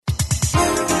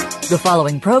The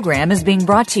following program is being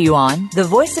brought to you on the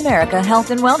Voice America Health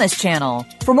and Wellness Channel.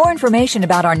 For more information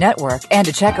about our network and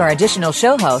to check our additional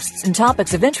show hosts and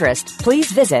topics of interest,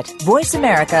 please visit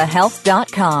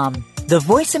voiceamericahealth.com. The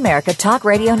Voice America Talk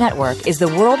Radio Network is the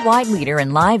worldwide leader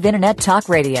in live Internet talk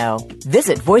radio.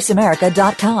 Visit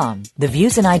voiceamerica.com. The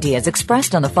views and ideas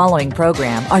expressed on the following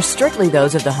program are strictly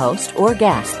those of the host or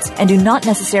guests and do not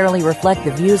necessarily reflect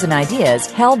the views and ideas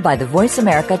held by the Voice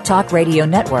America Talk Radio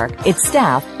Network, its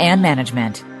staff, and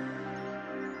management.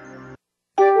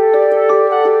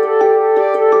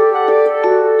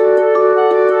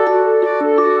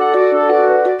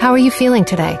 How are you feeling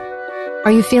today?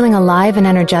 Are you feeling alive and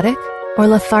energetic? Or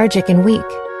lethargic and weak?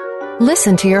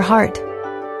 Listen to your heart.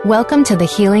 Welcome to the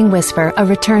Healing Whisper, a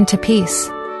return to peace.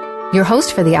 Your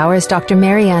host for the hour is Dr.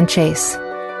 Marianne Chase.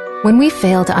 When we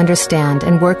fail to understand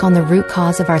and work on the root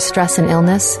cause of our stress and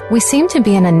illness, we seem to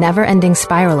be in a never-ending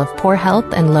spiral of poor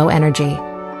health and low energy.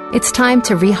 It's time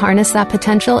to reharness that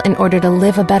potential in order to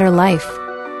live a better life.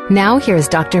 Now here's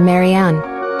Dr. Marianne.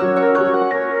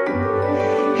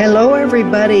 Hello,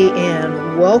 everybody,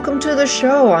 and welcome to the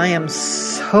show. I am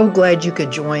so glad you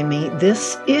could join me.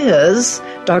 This is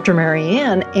Dr.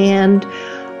 Marianne, and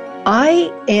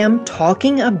I am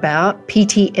talking about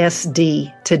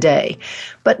PTSD today,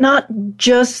 but not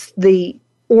just the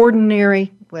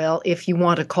ordinary, well, if you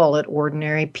want to call it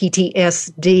ordinary,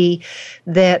 PTSD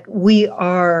that we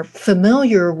are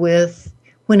familiar with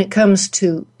when it comes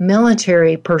to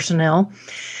military personnel,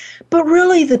 but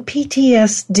really the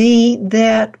PTSD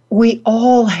that we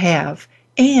all have,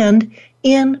 and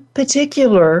in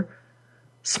particular,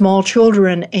 small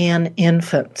children and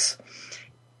infants.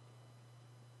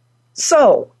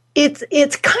 So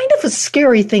it's kind of a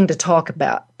scary thing to talk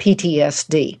about,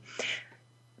 PTSD.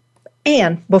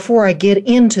 And before I get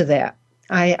into that,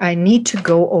 I need to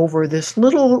go over this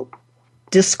little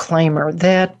disclaimer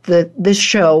that this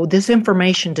show, this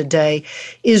information today,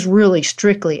 is really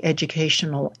strictly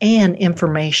educational and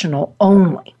informational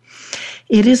only.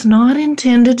 It is not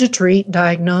intended to treat,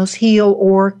 diagnose, heal,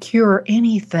 or cure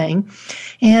anything,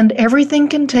 and everything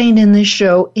contained in this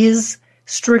show is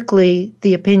strictly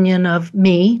the opinion of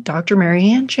me, Dr.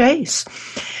 Marianne Chase.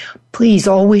 Please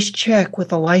always check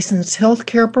with a licensed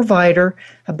healthcare provider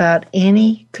about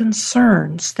any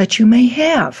concerns that you may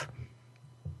have.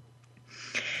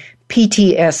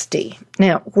 PTSD.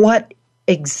 Now, what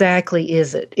exactly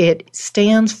is it? It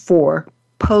stands for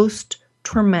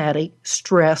post-traumatic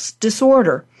stress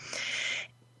disorder.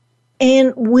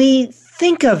 And we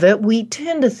tend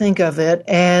to think of it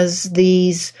as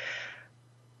these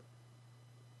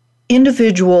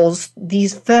individuals,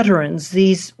 these veterans,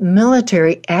 these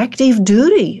military, active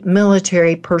duty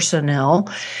military personnel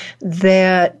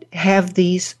that have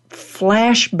these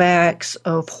flashbacks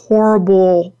of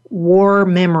horrible war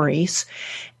memories,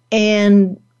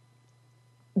 and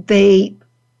their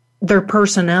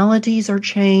personalities are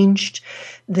changed.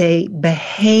 They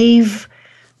behave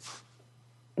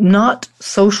not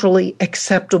socially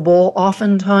acceptable.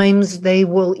 Oftentimes they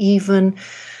will even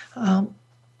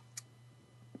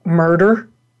murder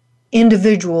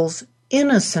individuals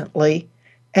innocently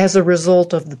as a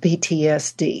result of the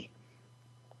PTSD.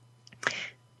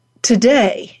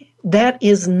 Today, that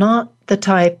is not the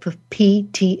type of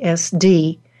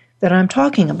PTSD that I'm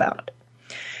talking about.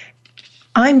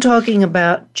 I'm talking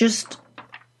about just,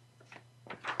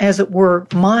 as it were,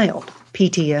 mild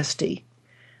PTSD.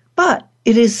 But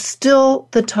it is still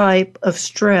the type of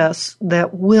stress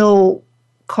that will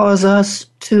cause us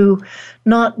to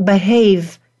not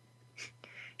behave,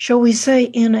 shall we say,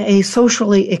 in a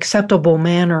socially acceptable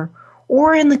manner,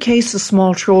 or in the case of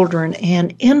small children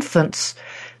and infants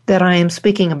that I am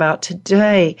speaking about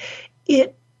today,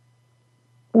 it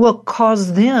will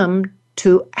cause them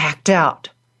to act out.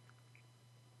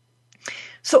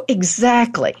 So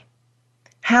exactly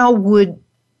how would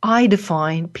I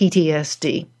define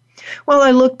PTSD? Well,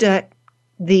 I looked at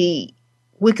the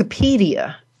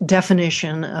Wikipedia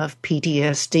definition of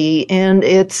PTSD, and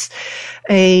it's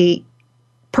a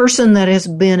person that has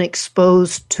been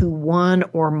exposed to one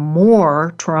or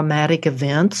more traumatic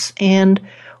events and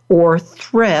or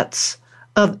threats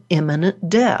of imminent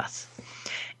death.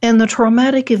 And the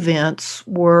traumatic events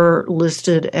were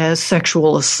listed as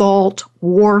sexual assault,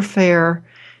 warfare,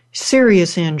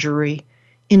 serious injury,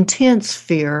 intense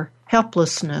fear,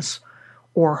 helplessness,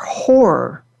 or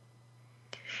horror.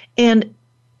 And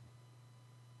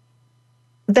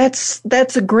that's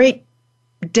a great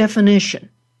definition.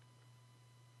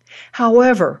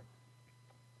 However,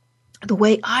 the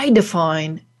way I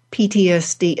define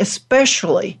PTSD,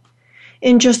 especially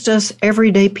in just us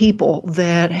everyday people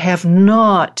that have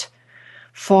not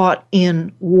fought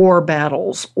in war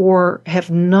battles or have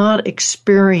not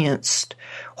experienced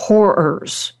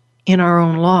horrors in our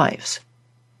own lives,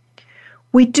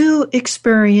 we do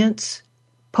experience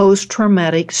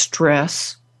post-traumatic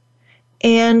stress,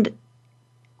 and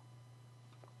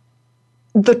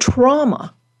the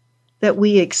trauma that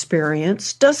we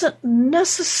experience doesn't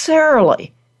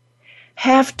necessarily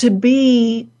have to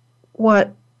be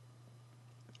what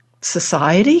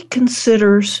society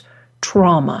considers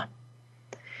trauma.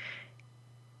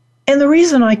 And the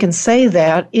reason I can say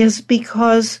that is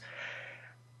because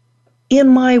in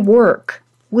my work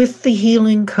with the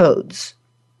healing codes,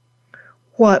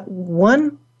 what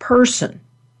one person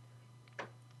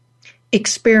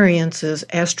experiences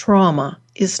as trauma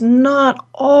is not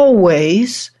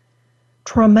always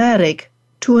traumatic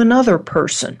to another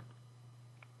person.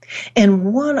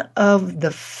 And one of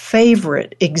the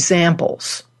favorite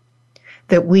examples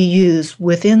that we use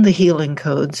within the healing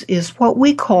codes is what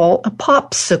we call a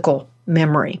popsicle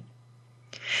memory.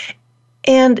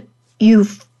 And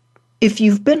if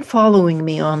you've been following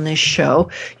me on this show,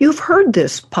 you've heard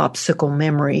this popsicle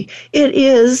memory. It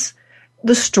is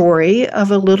the story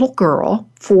of a little girl,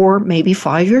 4, maybe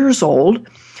 5 years old,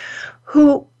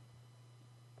 who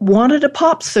wanted a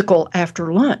popsicle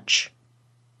after lunch.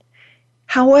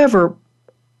 However,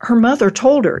 her mother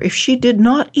told her if she did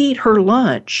not eat her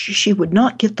lunch, she would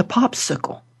not get the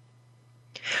popsicle,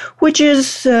 which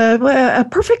is a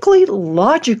perfectly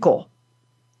logical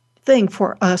thing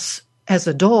for us as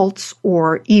adults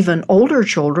or even older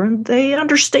children. They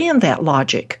understand that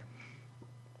logic.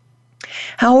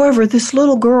 However, this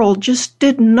little girl just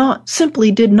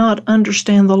simply did not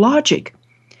understand the logic.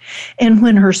 And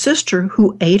when her sister,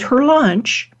 who ate her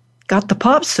lunch, got the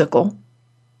popsicle,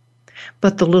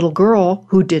 but the little girl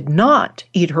who did not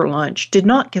eat her lunch did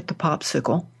not get the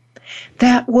popsicle,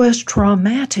 that was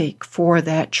traumatic for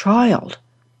that child.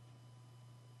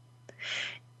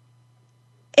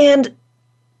 And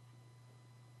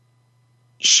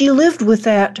she lived with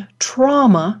that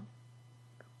trauma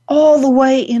all the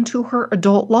way into her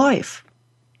adult life.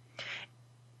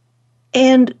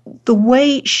 And the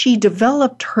way she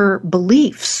developed her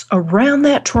beliefs around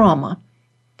that trauma,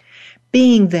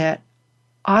 being that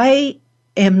I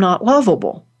am not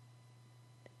lovable,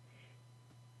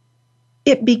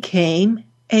 it became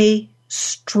a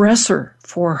stressor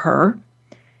for her,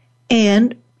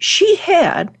 and she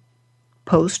had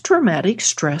post-traumatic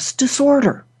stress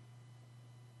disorder.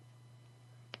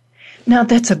 Now,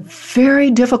 that's a very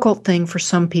difficult thing for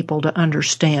some people to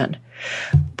understand,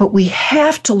 but we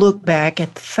have to look back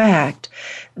at the fact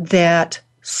that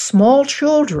small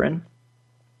children,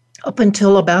 up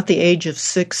until about the age of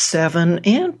 6, 7,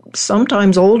 and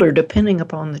sometimes older, depending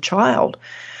upon the child,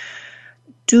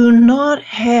 do not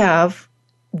have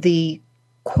the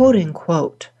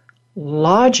quote-unquote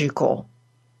logical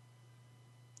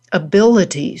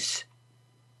abilities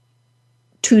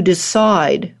to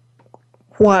decide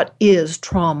what is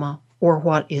trauma or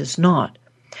what is not.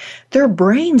 Their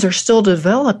brains are still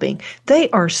developing. They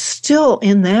are still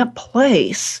in that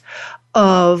place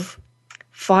of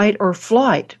fight or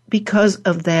flight because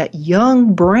of that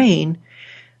young brain.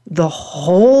 The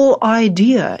whole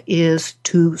idea is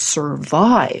to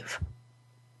survive.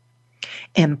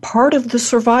 And part of the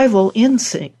survival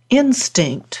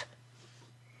instinct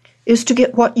is to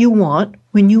get what you want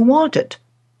when you want it.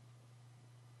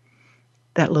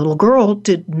 That little girl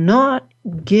did not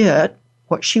get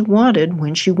what she wanted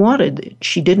when she wanted it.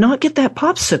 She did not get that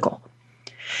popsicle.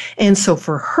 And so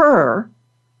for her,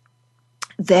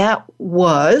 that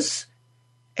was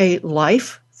a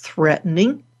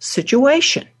life-threatening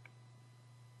situation.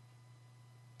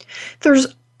 There's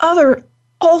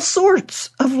all sorts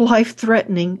of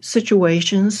life-threatening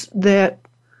situations that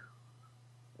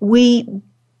we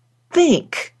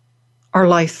think are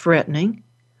life-threatening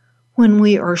when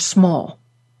we are small.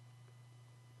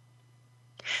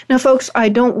 Now, folks, I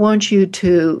don't want you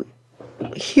to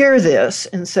hear this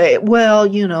and say, well,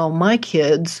 my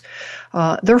kids,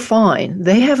 they're fine.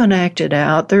 They haven't acted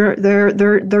out.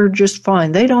 They're just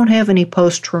fine. They don't have any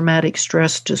post-traumatic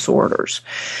stress disorders.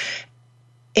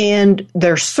 And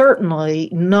they're certainly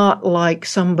not like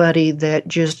somebody that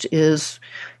just is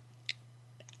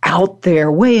out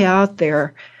there, way out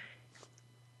there.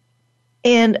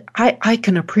 And I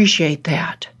can appreciate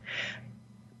that.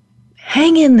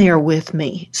 Hang in there with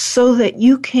me so that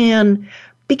you can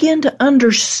begin to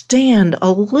understand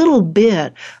a little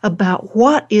bit about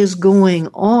what is going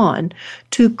on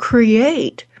to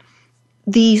create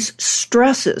these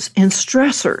stresses and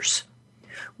stressors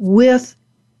with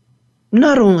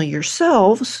not only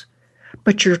yourselves,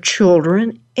 but your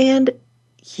children and,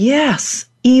 yes,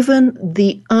 even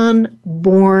the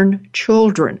unborn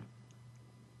children.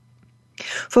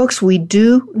 Folks, we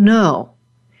do know,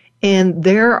 and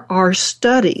there are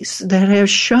studies that have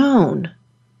shown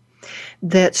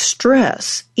that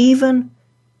stress, even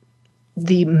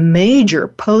the major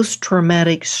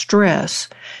post-traumatic stress,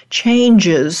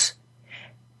 changes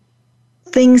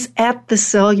things at the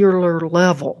cellular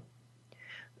level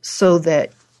so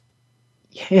that,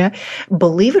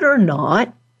 believe it or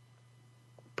not,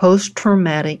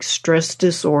 post-traumatic stress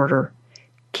disorder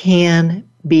can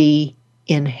be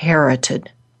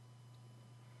inherited.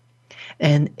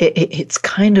 And it's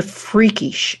kind of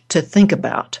freakish to think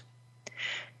about.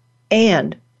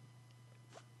 And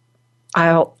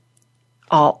I'll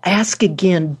ask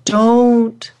again,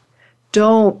 don't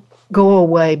go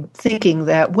away thinking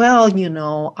that, well,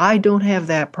 I don't have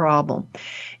that problem.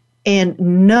 And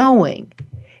knowing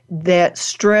that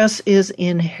stress is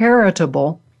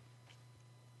inheritable,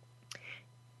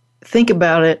 think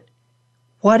about it.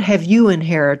 What have you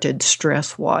inherited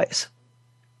stress-wise?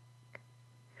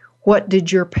 What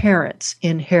did your parents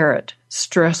inherit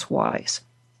stress-wise?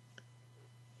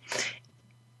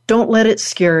 Don't let it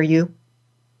scare you,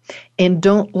 and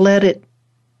don't let it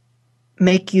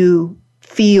make you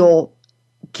feel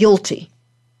guilty,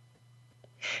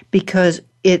 because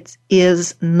it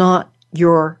is not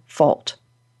your fault,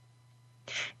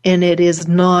 and it is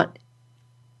not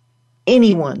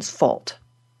anyone's fault.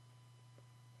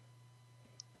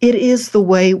 It is the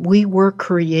way we were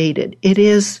created. It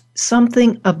is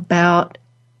something about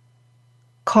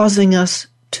causing us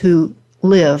to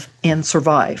live and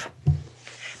survive.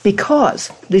 Because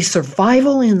the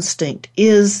survival instinct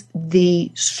is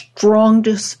the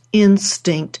strongest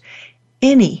instinct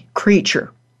any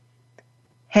creature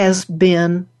has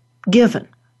been given.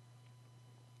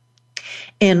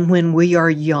 And when we are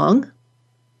young,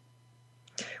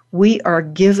 we are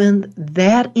given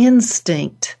that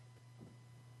instinct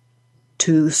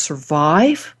to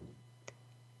survive,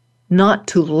 not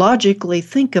to logically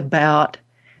think about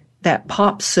that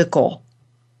popsicle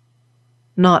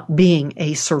not being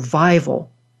a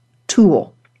survival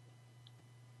tool.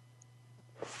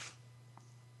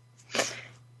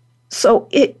 So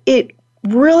it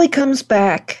really comes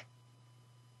back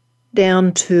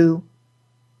down to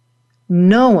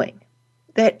knowing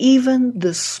that even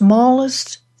the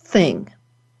smallest thing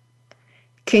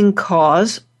can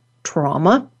cause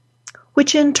trauma,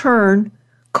 which in turn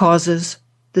causes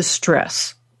the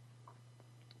stress.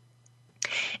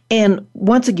 And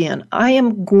once again, I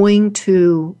am going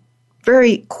to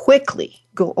very quickly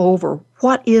go over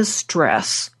what is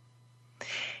stress,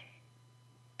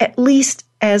 at least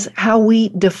as how we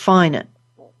define it.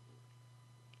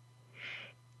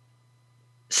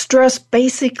 Stress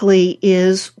basically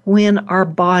is when our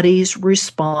bodies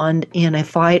respond in a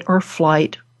fight or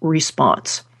flight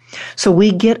response. So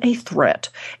we get a threat,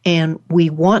 and we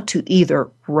want to either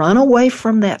run away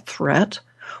from that threat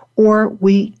or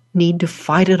we need to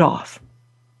fight it off.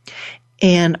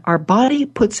 And our body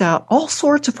puts out all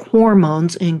sorts of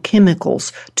hormones and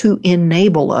chemicals to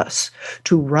enable us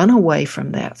to run away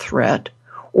from that threat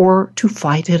or to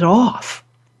fight it off.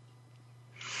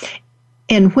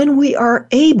 And when we are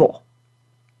able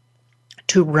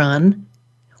to run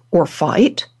or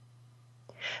fight,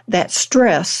 that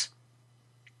stress,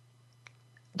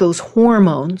 those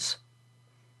hormones,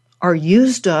 are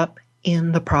used up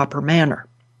in the proper manner.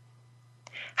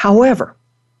 However,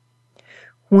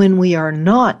 when we are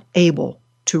not able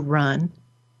to run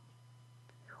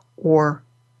or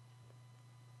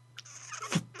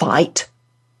fight,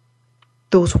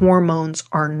 those hormones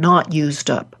are not used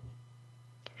up.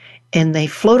 And they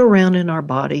float around in our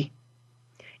body,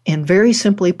 and very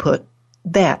simply put,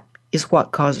 that is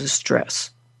what causes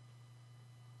stress.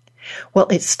 Well,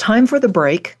 it's time for the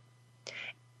break,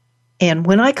 and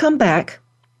when I come back,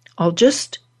 I'll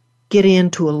just get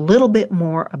into a little bit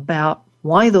more about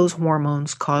why those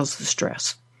hormones cause the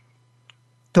stress.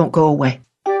 Don't go away.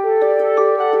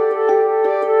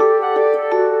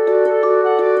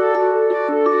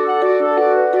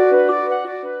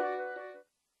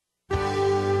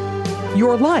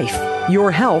 Your life,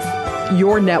 your health,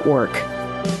 your network.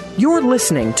 You're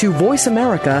listening to Voice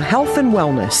America Health and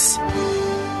Wellness.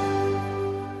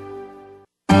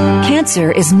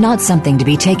 Cancer is not something to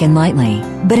be taken lightly,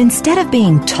 but instead of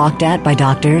being talked at by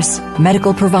doctors,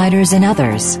 medical providers, and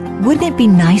others, wouldn't it be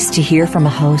nice to hear from a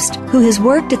host who has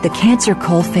worked at the cancer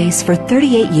coalface for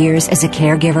 38 years as a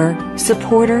caregiver,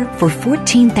 supporter for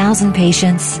 14,000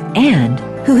 patients, and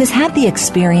who has had the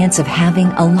experience of having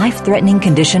a life-threatening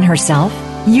condition herself?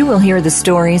 You will hear the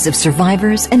stories of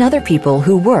survivors and other people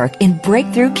who work in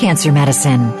breakthrough cancer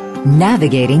medicine.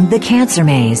 Navigating the Cancer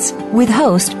Maze with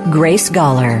host Grace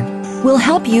Galler. We'll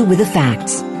help you with the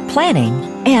facts, planning,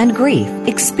 and grief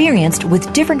experienced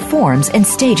with different forms and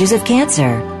stages of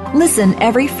cancer. Listen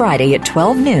every Friday at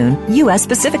 12 noon U.S.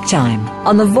 Pacific Time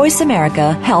on the Voice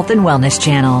America Health and Wellness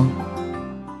Channel.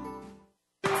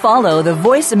 Follow the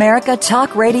Voice America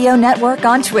Talk Radio Network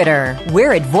on Twitter.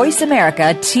 We're at Voice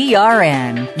America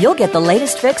TRN. You'll get the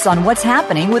latest fix on what's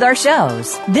happening with our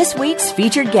shows, this week's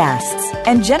featured guests,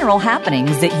 and general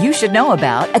happenings that you should know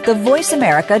about at the Voice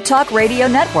America Talk Radio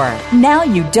Network. Now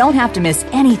you don't have to miss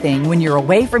anything when you're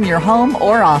away from your home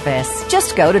or office.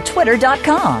 Just go to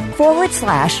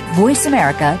twitter.com/Voice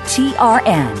America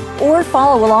TRN or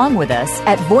follow along with us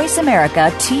at Voice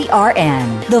America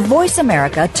TRN, the Voice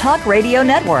America Talk Radio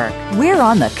Network. We're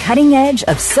on the cutting edge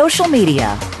of social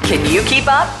media. Can you keep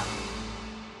up?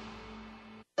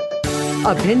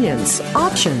 Opinions,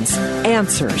 options,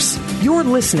 answers. You're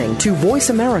listening to Voice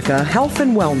America Health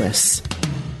and Wellness.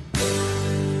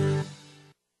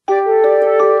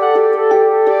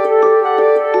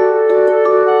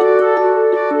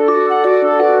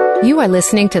 You are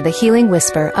listening to The Healing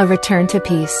Whisper, A Return to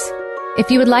Peace. If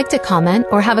you would like to comment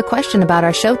or have a question about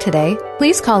our show today,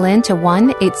 please call in to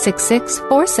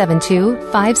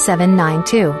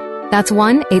 1-866-472-5792. That's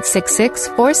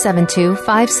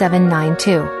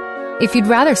 1-866-472-5792. If you'd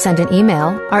rather send an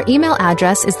email, our email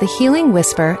address is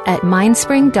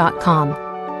thehealingwhisper@mindspring.com.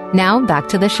 Now back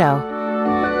to the show.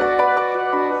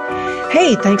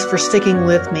 Hey, thanks for sticking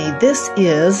with me. This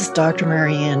is Dr.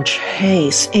 Marianne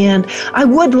Chase, and I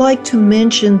would like to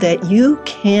mention that you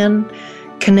can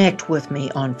connect with me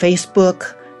on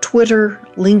Facebook, Twitter,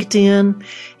 LinkedIn,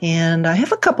 and I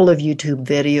have a couple of YouTube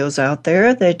videos out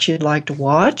there that you'd like to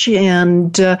watch,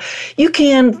 and you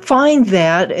can find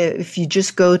that if you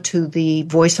just go to the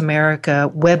Voice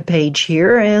America webpage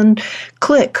here and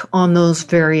click on those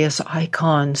various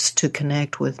icons to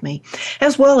connect with me,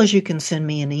 as well as you can send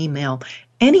me an email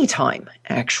anytime,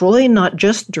 actually, not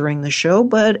just during the show,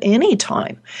 but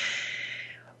anytime.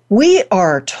 We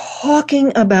are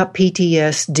talking about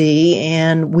PTSD,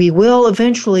 and we will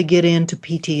eventually get into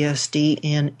PTSD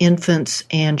in infants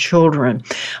and children.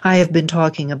 I have been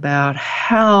talking about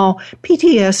how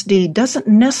PTSD doesn't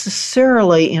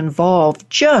necessarily involve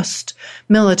just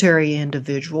military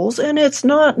individuals, and it's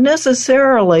not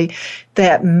necessarily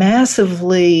that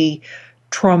massively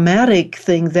traumatic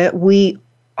thing that we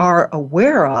are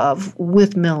aware of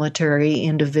with military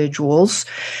individuals,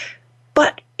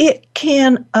 but it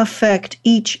can affect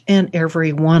each and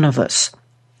every one of us.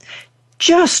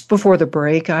 Just before the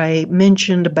break, I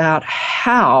mentioned about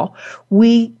how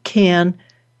we can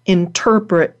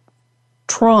interpret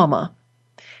trauma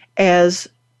as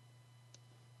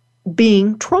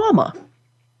being trauma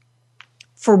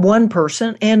for one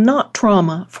person and not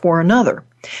trauma for another.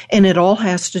 And it all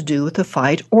has to do with the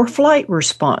fight or flight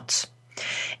response.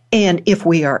 And if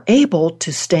we are able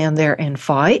to stand there and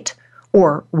fight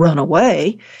or run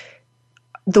away,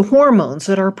 the hormones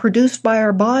that are produced by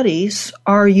our bodies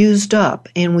are used up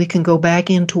and we can go back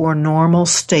into our normal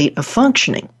state of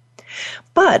functioning.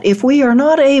 But if we are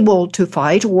not able to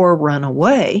fight or run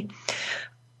away,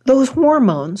 those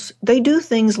hormones, they do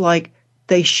things like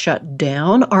they shut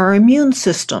down our immune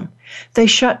system. They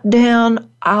shut down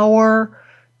our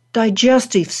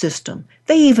digestive system.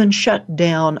 They even shut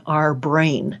down our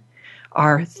brain,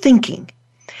 our thinking,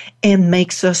 and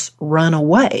makes us run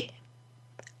away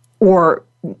or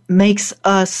makes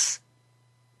us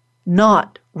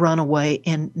not run away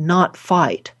and not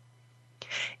fight.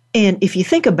 And if you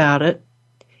think about it,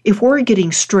 if we're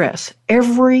getting stress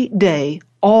every day,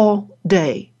 all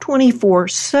day,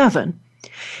 24/7,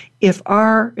 if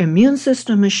our immune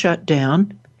system is shut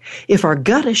down, if our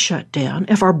gut is shut down,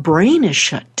 if our brain is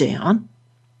shut down,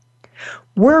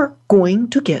 we're going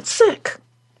to get sick.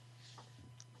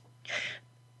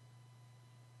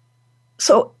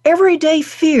 So everyday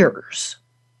fears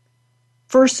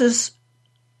versus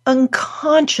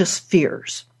unconscious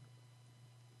fears,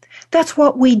 that's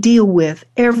what we deal with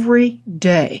every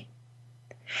day.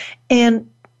 And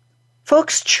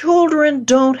folks, children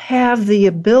don't have the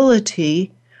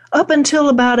ability up until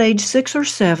about age 6 or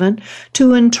 7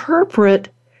 to interpret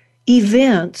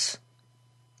events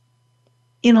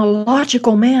in a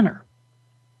logical manner.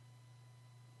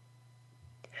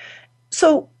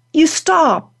 So you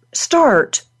start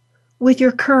with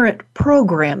your current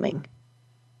programming.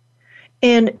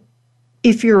 And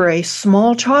if you're a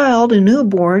small child, a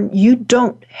newborn, you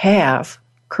don't have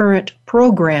current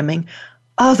programming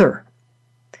other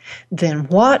than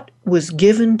what was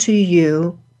given to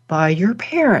you by your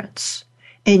parents.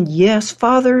 And yes,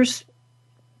 fathers,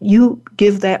 you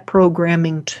give that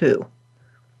programming too.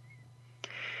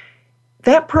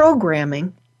 that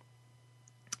programming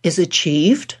is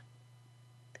achieved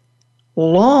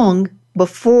long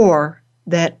before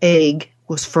that egg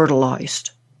was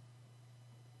fertilized.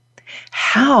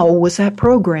 How was that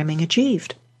programming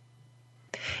achieved?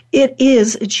 It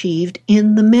is achieved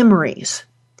in the memories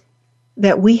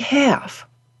that we have.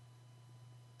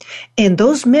 And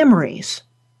those memories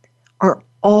are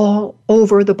all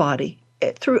over the body,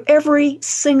 through every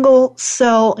single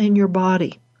cell in your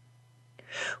body.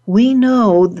 We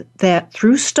know that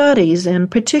through studies, and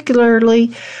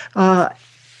particularly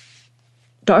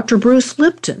Dr. Bruce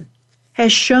Lipton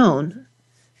has shown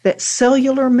that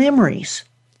cellular memories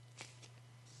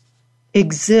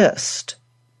exist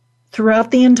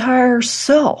throughout the entire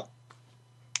cell,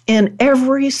 in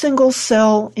every single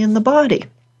cell in the body.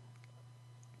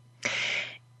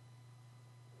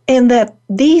 And that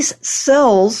these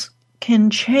cells can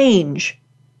change,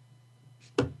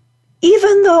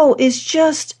 even though it's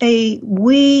just a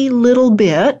wee little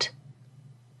bit,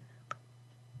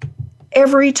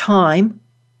 every time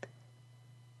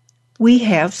we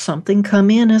have something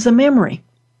come in as a memory.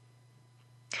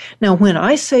 Now, when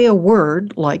I say a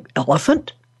word like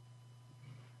elephant,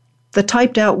 the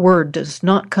typed out word does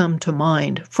not come to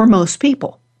mind for most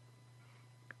people,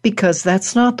 because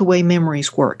that's not the way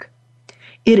memories work.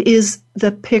 It is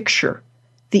the picture,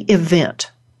 the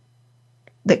event,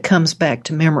 that comes back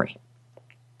to memory.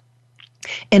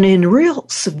 And in real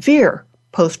severe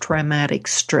post-traumatic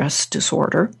stress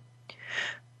disorder,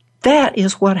 that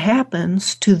is what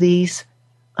happens to these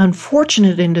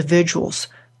unfortunate individuals.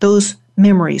 Those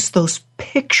memories, those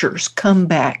pictures come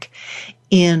back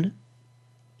in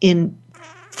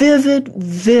vivid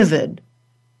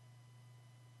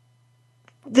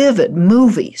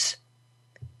movies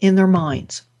in their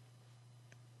minds.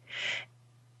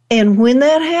 And when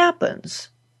that happens,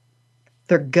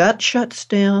 their gut shuts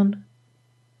down,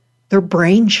 their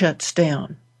brain shuts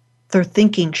down, their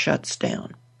thinking shuts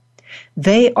down.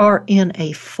 They are in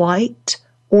a fight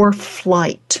or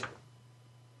flight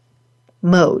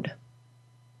mode.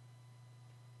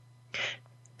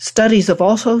 Studies have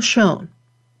also shown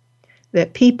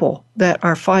that people that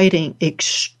are fighting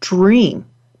extreme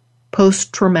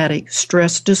post-traumatic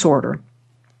stress disorder,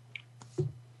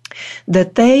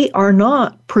 that they are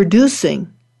not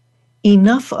producing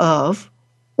enough of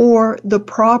or the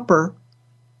proper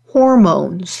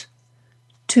hormones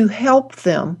to help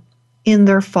them in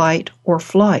their fight or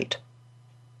flight.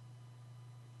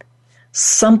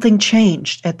 Something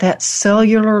changed at that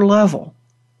cellular level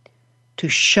to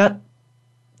shut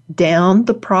down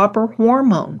the proper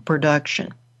hormone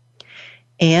production.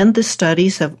 And the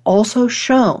studies have also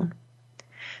shown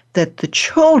that the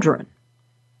children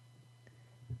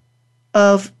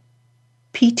of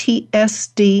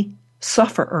PTSD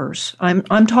sufferers,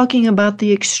 I'm talking about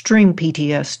the extreme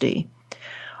PTSD,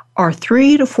 are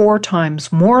 3 to 4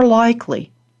 times more likely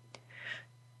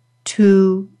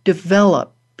to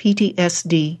develop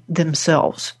PTSD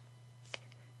themselves,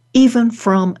 even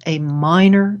from a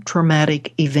minor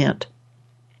traumatic event.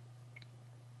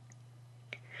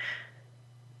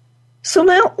 So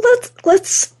now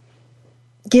let's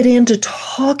get into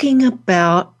talking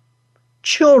about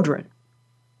children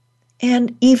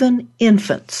and even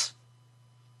infants.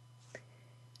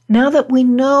 Now that we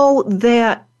know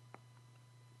that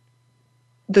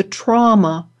the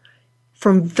trauma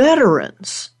from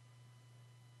veterans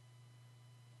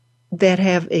that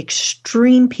have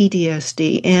extreme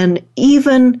PTSD and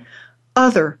even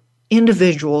other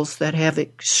individuals that have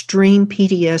extreme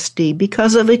PTSD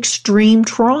because of extreme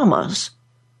traumas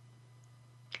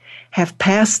have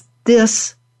passed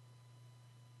this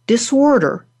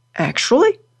disorder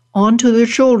actually onto their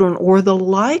children, or the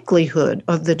likelihood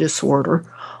of the disorder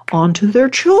onto their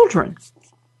children.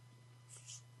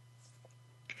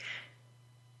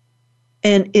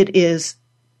 And it is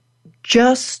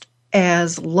just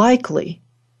as likely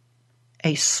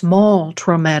a small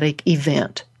traumatic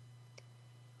event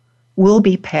will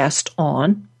be passed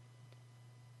on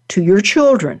to your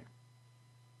children.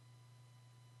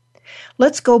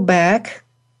 Let's go back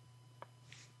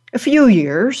a few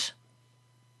years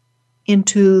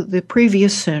into the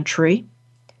previous century,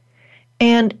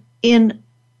 and in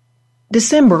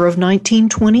December of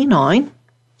 1929,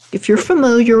 if you're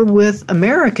familiar with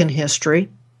American history,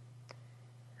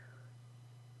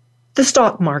 the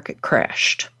stock market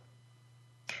crashed.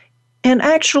 And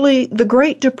actually, the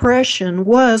Great Depression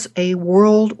was a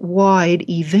worldwide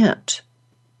event.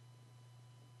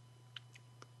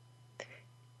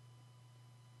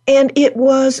 And it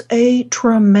was a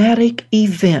traumatic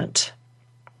event.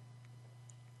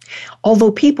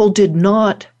 Although people did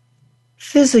not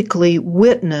physically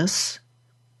witness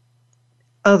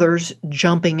others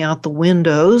jumping out the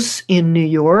windows in New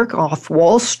York off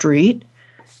Wall Street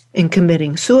and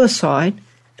committing suicide.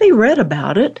 They read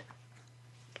about it.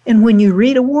 And when you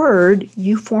read a word,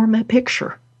 you form a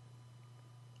picture.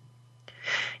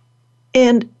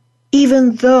 And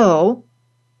even though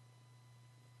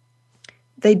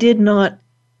they did not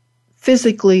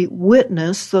physically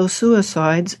witness those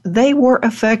suicides, they were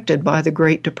affected by the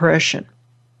Great Depression.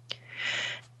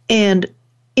 And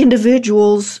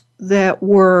individuals that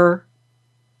were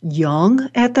young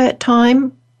at that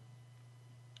time,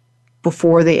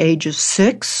 before the age of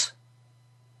 6,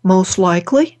 most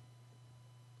likely,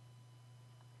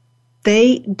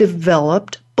 they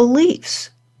developed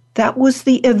beliefs. That was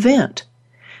the event.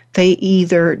 They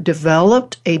either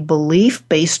developed a belief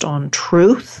based on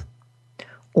truth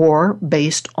or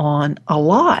based on a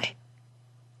lie.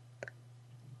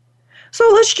 So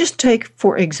let's just take,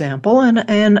 for example,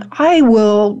 and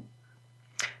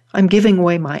I'm giving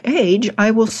away my age,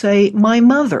 I will say my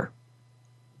mother.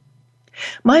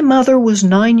 My mother was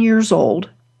 9 years old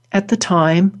at the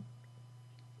time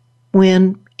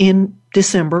when, in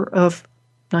December of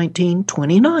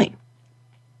 1929.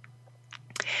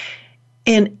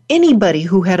 And anybody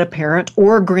who had a parent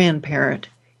or a grandparent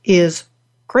is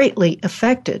greatly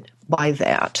affected by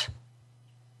that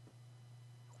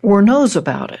or knows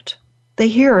about it. They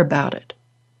hear about it.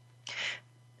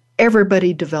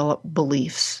 Everybody developed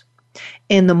beliefs.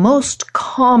 And the most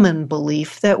common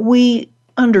belief that we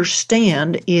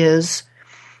understand is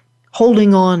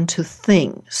holding on to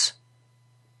things,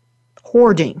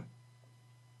 hoarding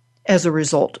as a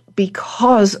result,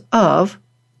 because of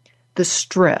the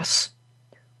stress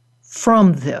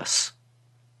from this.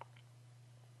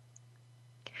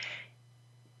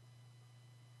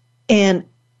 And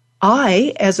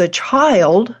I, as a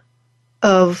child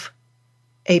of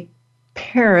a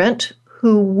parent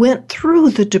who went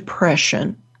through the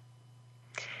Depression,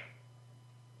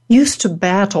 used to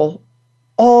battle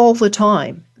all the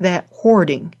time that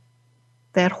hoarding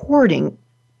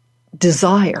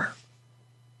desire.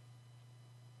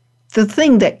 The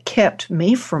thing that kept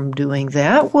me from doing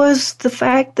that was the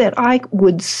fact that I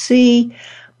would see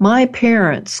my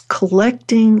parents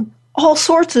collecting all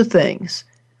sorts of things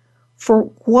for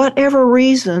whatever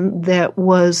reason that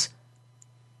was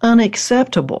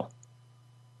unacceptable.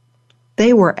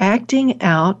 They were acting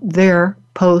out their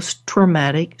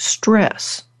post-traumatic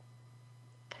stress.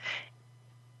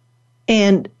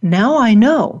 And now I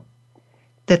know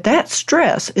that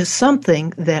stress is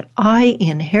something that I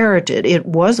inherited. It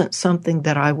wasn't something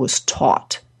that I was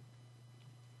taught.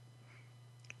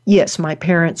 Yes, my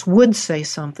parents would say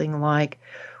something like,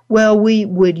 well, we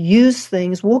would use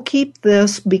things, we'll keep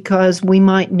this because we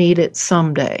might need it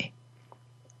someday,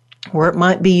 or it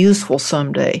might be useful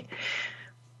someday.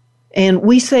 And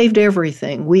we saved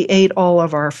everything. We ate all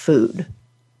of our food.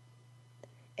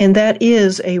 And that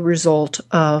is a result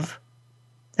of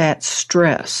that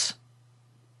stress.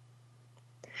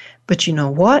 But you know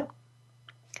what?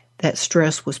 That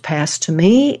stress was passed to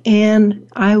me, and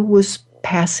I was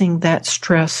passing that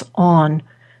stress on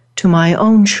to my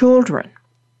own children.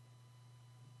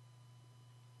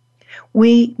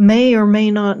 We may or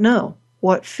may not know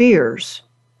what fears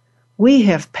we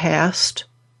have passed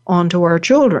on to our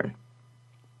children.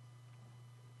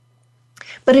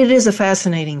 But it is a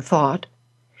fascinating thought,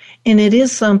 and it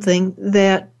is something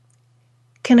that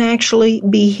can actually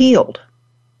be healed.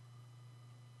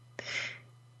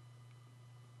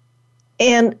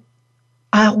 And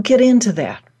I'll get into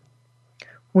that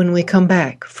when we come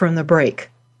back from the break.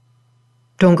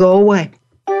 Don't go away.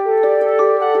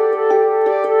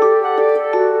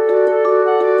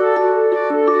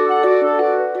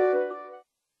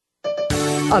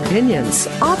 Opinions,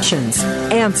 options,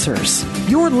 answers.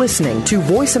 You're listening to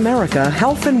Voice America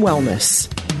Health and Wellness.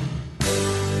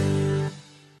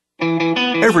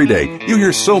 Every day, you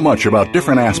hear so much about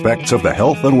different aspects of the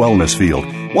health and wellness field.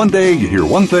 One day, you hear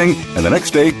one thing, and the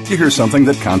next day, you hear something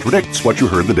that contradicts what you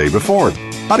heard the day before.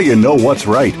 How do you know what's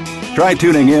right? Try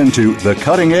tuning in to The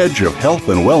Cutting Edge of Health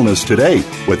and Wellness today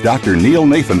with Dr. Neil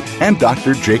Nathan and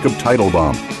Dr. Jacob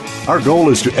Teitelbaum. Our goal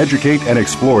is to educate and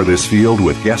explore this field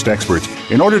with guest experts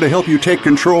in order to help you take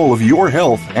control of your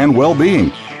health and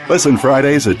well-being. Listen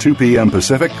Fridays at 2 p.m.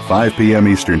 Pacific, 5 p.m.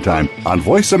 Eastern Time on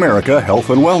Voice America Health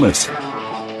and Wellness.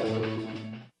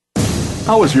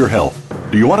 How is your health?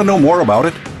 Do you want to know more about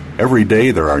it? Every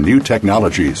day there are new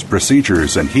technologies,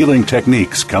 procedures, and healing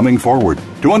techniques coming forward.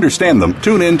 To understand them,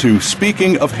 tune in to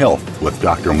Speaking of Health with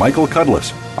Dr. Michael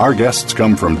Cudlis. Our guests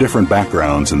come from different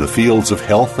backgrounds in the fields of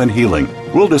health and healing.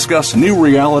 We'll discuss new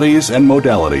realities and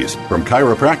modalities, from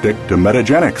chiropractic to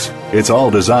metagenics. It's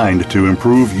all designed to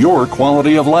improve your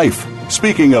quality of life.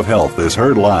 Speaking of Health is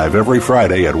heard live every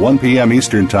Friday at 1 p.m.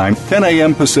 Eastern Time, 10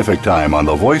 a.m. Pacific Time on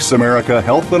the Voice America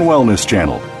Health and Wellness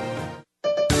Channel.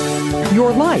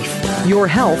 Your life, your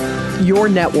health, your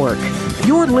network.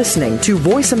 You're listening to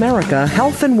Voice America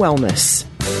Health and Wellness.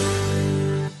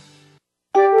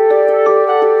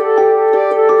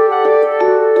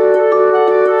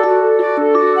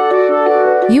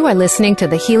 You are listening to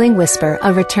The Healing Whisper,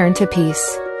 A Return to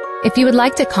Peace. If you would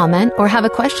like to comment or have a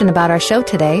question about our show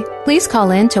today, please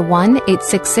call in to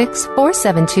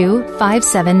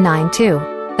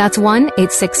 1-866-472-5792. That's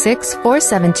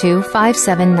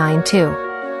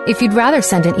 1-866-472-5792. If you'd rather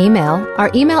send an email,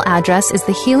 our email address is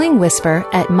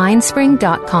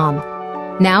thehealingwhisper@mindspring.com.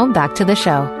 Now back to the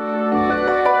show.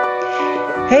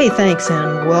 Hey, thanks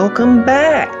and welcome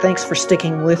back. Thanks for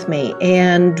sticking with me.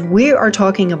 And we are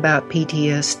talking about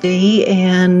PTSD.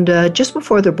 And just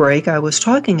before the break, I was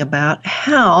talking about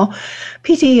how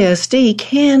PTSD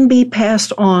can be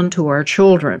passed on to our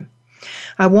children.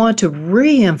 I want to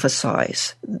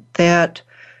re-emphasize that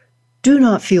do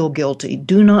not feel guilty.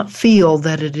 Do not feel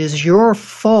that it is your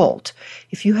fault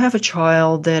if you have a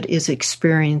child that is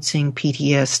experiencing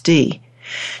PTSD.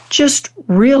 Just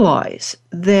realize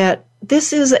that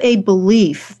this is a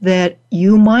belief that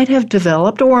you might have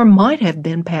developed or might have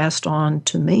been passed on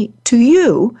to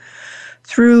you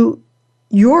through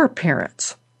your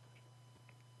parents.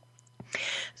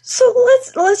 So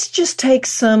let's just take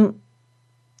some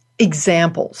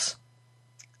examples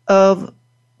of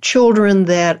children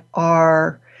that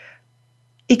are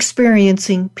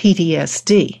experiencing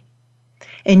PTSD.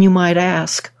 And you might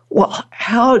ask, well,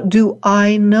 how do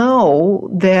I know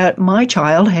that my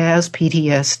child has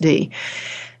PTSD?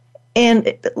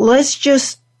 And let's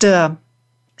just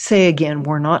say again,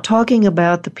 we're not talking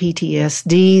about the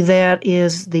PTSD that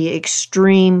is the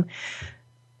extreme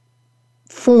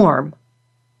form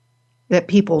that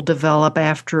people develop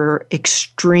after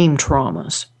extreme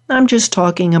traumas. I'm just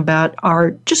talking about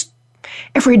our just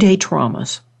everyday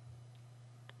traumas.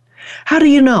 How do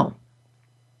you know?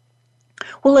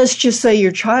 Well, let's just say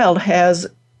your child has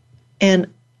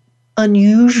an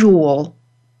unusual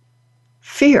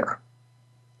fear.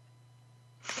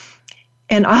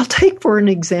 And I'll take for an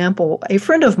example a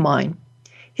friend of mine.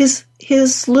 His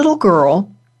little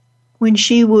girl, when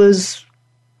she was,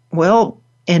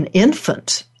 an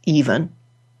infant even,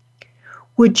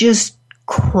 would just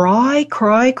cry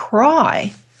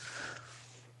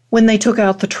when they took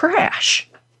out the trash.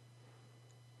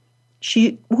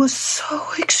 She was so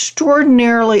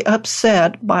extraordinarily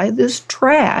upset by this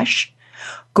trash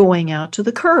going out to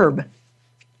the curb.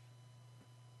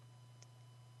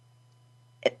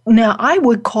 Now, I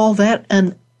would call that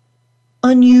an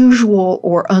unusual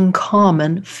or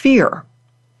uncommon fear.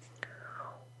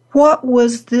 What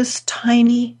was this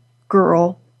tiny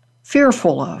girl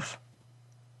fearful of?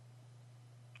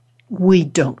 We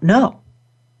don't know.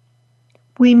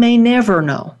 We may never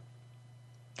know.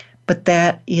 But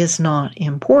that is not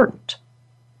important.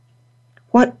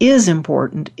 What is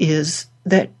important is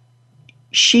that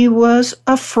she was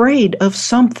afraid of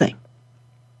something.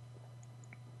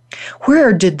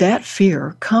 Where did that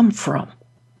fear come from?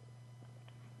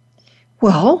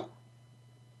 Well,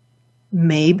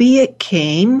 maybe it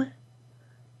came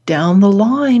down the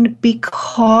line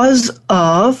because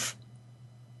of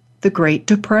the Great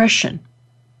Depression.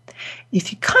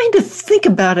 If you kind of think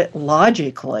about it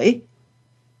logically,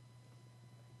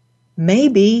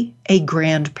 maybe a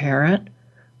grandparent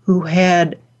who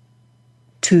had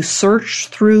to search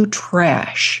through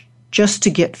trash just to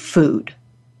get food.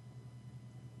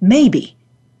 Maybe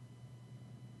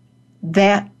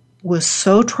that was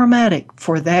so traumatic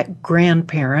for that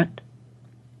grandparent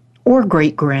or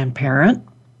great-grandparent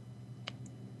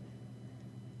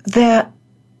that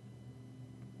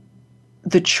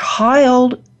the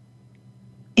child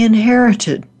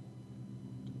inherited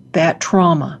that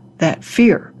trauma, that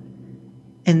fear.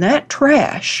 And that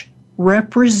trash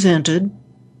represented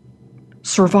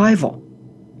survival.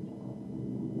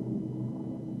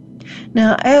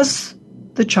 Now, as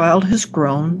the child has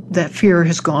grown, that fear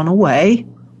has gone away,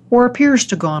 or appears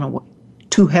to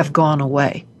have gone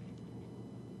away.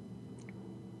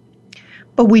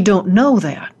 But we don't know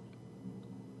that.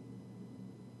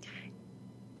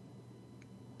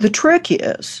 The trick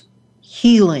is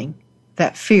healing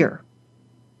that fear.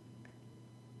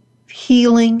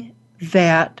 Healing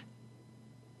that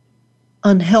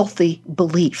unhealthy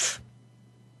belief,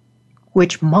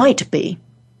 which might be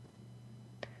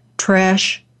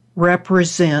trash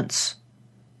represents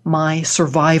my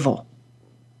survival.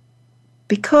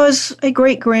 Because a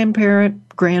grandparent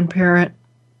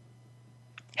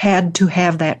had to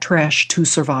have that trash to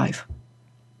survive.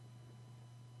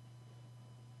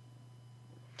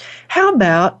 How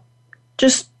about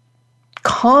just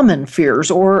common fears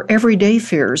or everyday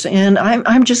fears? And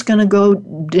I'm just going to go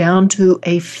down to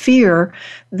a fear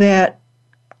that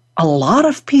a lot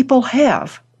of people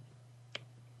have,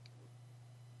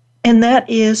 and that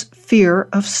is fear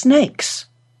of snakes.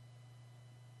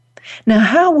 Now,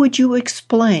 how would you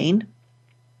explain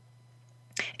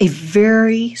a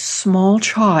very small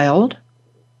child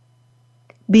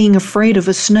being afraid of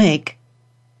a snake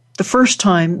the first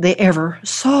time they ever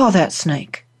saw that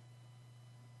snake?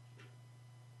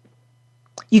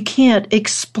 You can't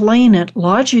explain it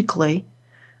logically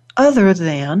other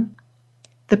than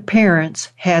the parents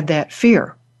had that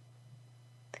fear.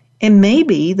 And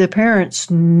maybe the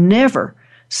parents never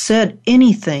said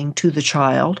anything to the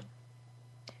child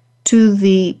to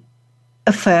the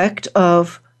effect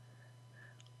of,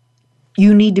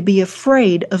 you need to be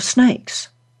afraid of snakes.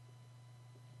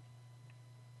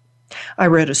 I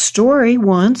read a story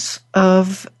once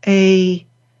of a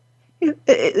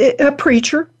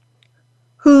preacher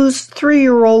whose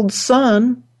 3-year-old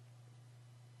son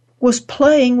was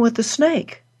playing with a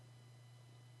snake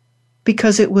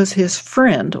because it was his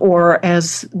friend, or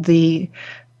as the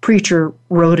preacher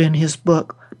wrote in his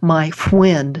book, my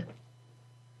friend.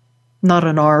 Not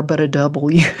an R, but a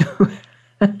W.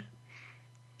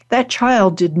 That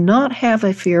child did not have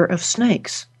a fear of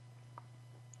snakes.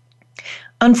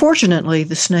 Unfortunately,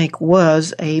 the snake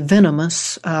was a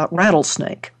venomous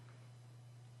rattlesnake.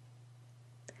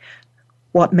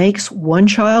 What makes one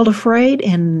child afraid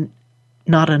and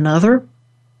not another?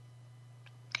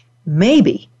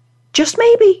 Maybe, just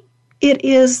maybe, it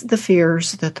is the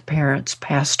fears that the parents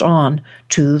passed on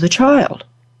to the child.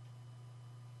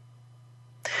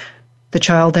 The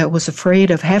child that was afraid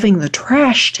of having the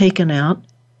trash taken out,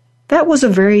 that was a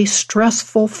very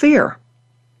stressful fear.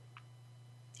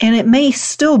 And it may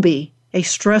still be a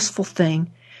stressful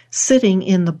thing sitting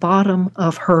in the bottom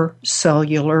of her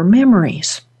cellular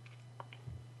memories.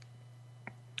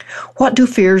 What do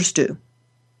fears do?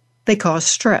 They cause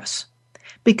stress,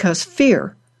 because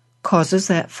fear causes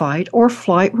that fight or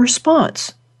flight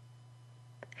response.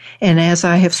 And as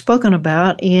I have spoken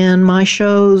about in my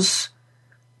shows,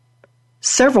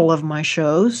 several of my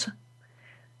shows,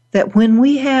 that when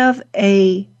we have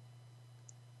a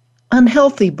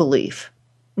unhealthy belief,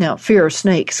 now fear of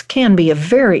snakes can be a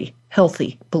very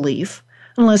healthy belief,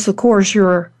 unless of course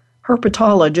you're a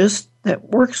herpetologist that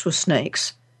works with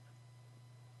snakes.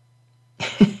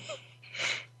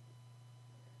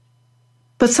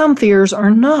 But some fears are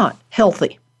not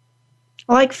healthy,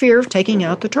 like fear of taking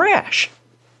out the trash.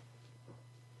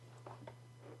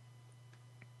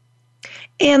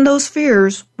 And those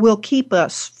fears will keep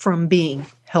us from being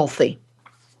healthy.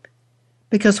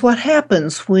 Because what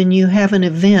happens when you have an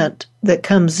event that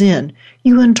comes in,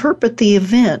 you interpret the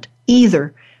event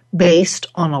either based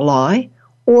on a lie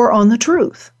or on the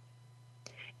truth.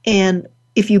 And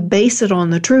if you base it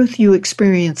on the truth, you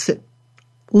experience it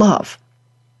love.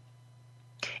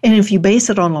 And if you base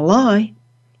it on a lie,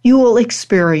 you will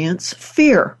experience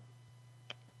fear.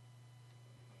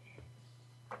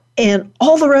 And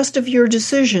all the rest of your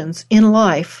decisions in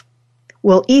life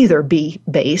will either be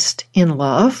based in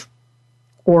love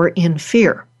or in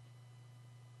fear.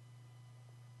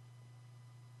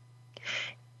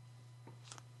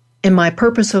 And my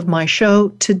purpose of my show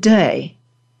today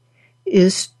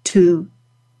is to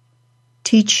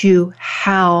teach you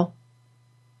how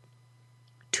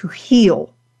to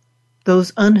heal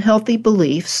those unhealthy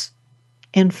beliefs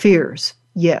and fears.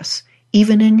 Yes,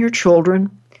 even in your children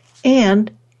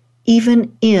and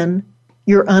even in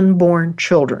your unborn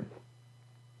children.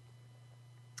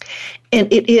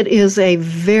 And it is a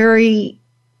very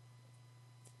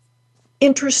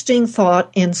interesting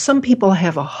thought, and some people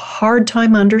have a hard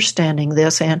time understanding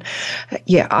this, and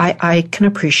yeah, I can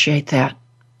appreciate that.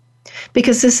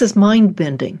 Because this is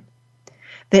mind-bending,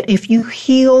 that if you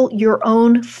heal your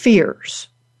own fears,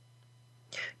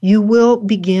 you will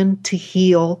begin to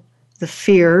heal the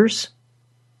fears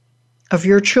of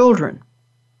your children,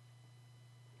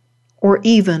 or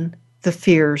even the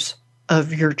fears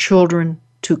of your children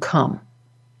to come.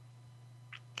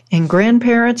 And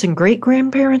grandparents and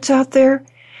great-grandparents out there,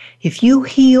 if you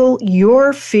heal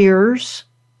your fears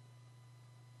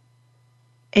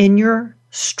and your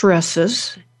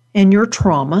stresses and your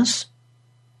traumas,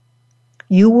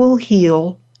 you will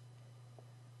heal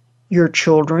your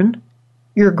children,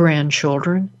 your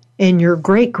grandchildren, and your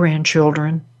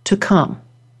great-grandchildren to come.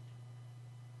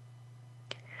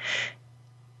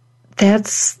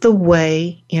 That's the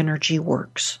way energy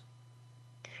works.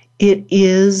 It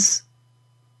is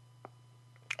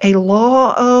a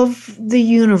law of the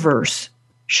universe,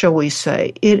 shall we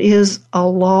say. It is a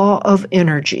law of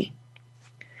energy.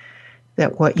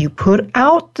 that what you put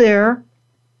out there,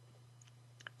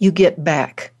 you get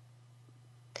back.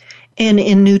 And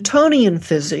in Newtonian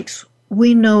physics,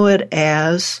 we know it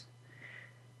as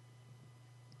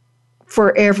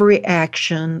for every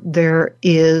action, there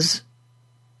is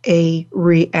a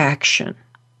reaction.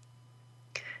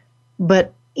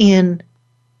 But in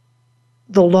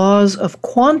the laws of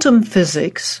quantum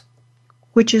physics,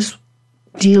 which is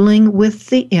dealing with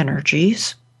the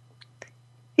energies,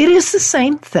 it is the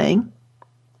same thing.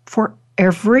 For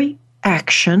every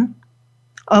action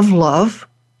of love,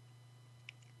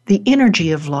 the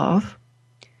energy of love,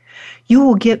 you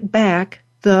will get back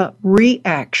the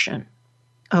reaction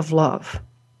of love.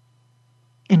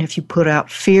 And if you put out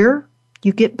fear,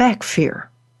 you get back fear.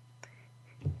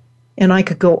 And I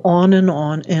could go on and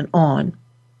on and on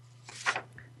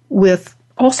with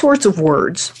all sorts of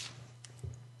words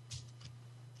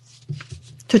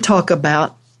to talk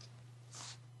about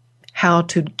how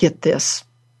to get this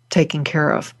taken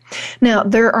care of. Now,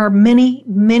 there are many,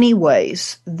 many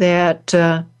ways that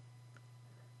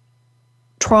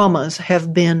traumas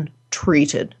have been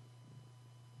treated.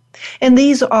 And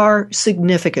these are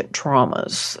significant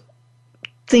traumas.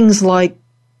 Things like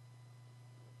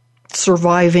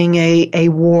surviving a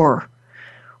war,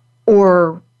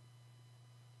 or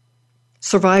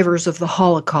survivors of the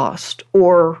Holocaust,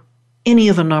 or any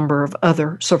of a number of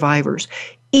other survivors.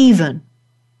 Even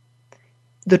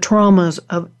the traumas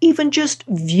of even just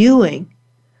viewing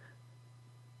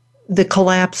the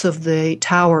collapse of the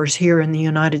towers here in the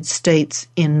United States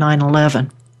in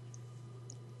 9/11.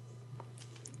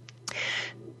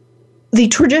 The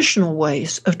traditional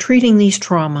ways of treating these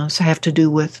traumas have to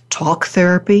do with talk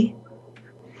therapy,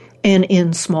 and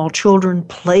in small children,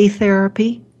 play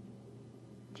therapy.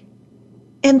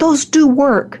 And those do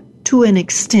work to an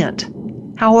extent.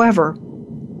 However,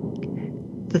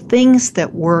 the things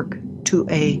that work to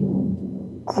a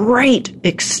great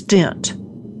extent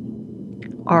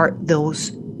are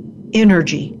those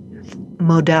energy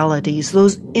modalities,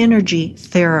 those energy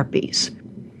therapies.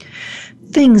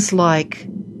 Things like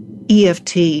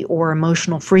EFT or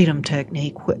emotional freedom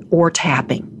technique or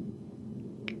tapping.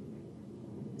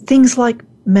 Things like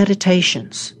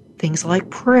meditations, things like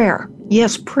prayer.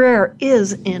 Yes, prayer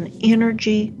is an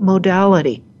energy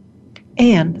modality.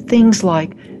 And things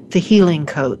like the healing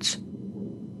codes.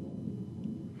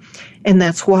 And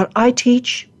that's what I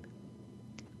teach,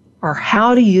 are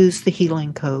how to use the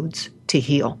healing codes to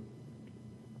heal.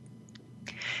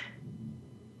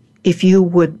 If you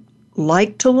would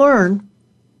like to learn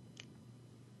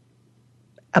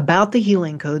about the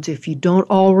healing codes, if you don't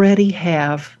already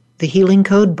have the Healing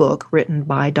Code book written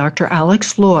by Dr.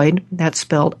 Alex Lloyd, that's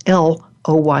spelled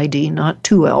L-O-Y-D, not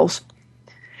two L's,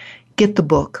 get the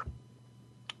book.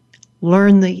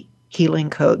 Learn the healing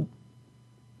code.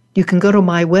 You can go to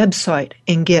my website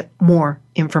and get more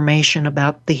information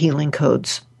about the healing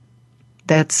codes.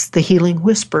 That's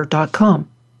thehealingwhisper.com.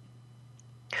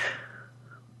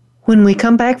 When we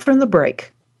come back from the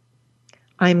break,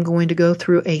 I'm going to go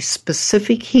through a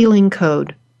specific healing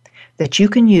code that you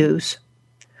can use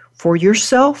for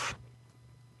yourself,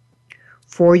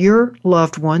 for your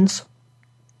loved ones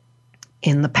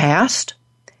in the past,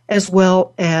 as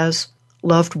well as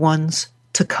loved ones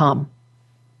to come,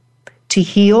 to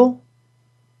heal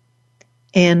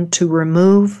and to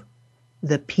remove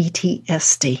the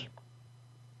PTSD.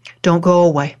 Don't go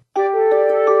away.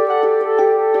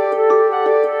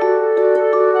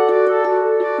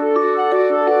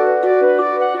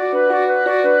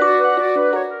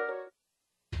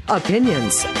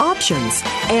 Opinions, options,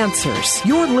 answers.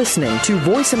 You're listening to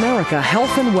Voice America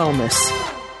Health and Wellness.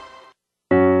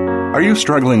 Are you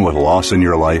struggling with loss in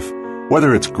your life?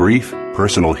 Whether it's grief,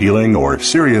 personal healing, or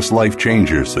serious life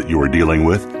changes that you are dealing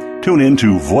with, tune in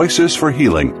to Voices for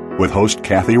Healing with host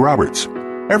Kathy Roberts.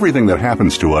 Everything that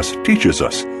happens to us teaches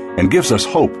us and gives us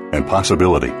hope and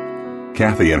possibility.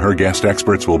 Kathy and her guest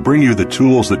experts will bring you the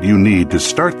tools that you need to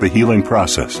start the healing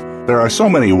process. There are so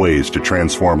many ways to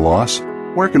transform loss.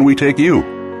 Where can we take you?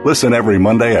 Listen every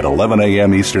Monday at 11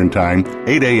 a.m. Eastern Time,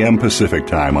 8 a.m. Pacific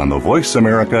Time on the Voice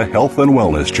America Health and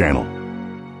Wellness Channel.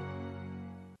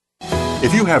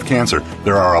 If you have cancer,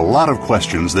 there are a lot of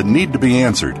questions that need to be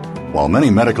answered. While many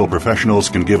medical professionals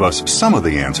can give us some of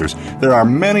the answers, there are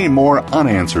many more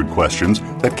unanswered questions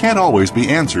that can't always be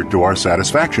answered to our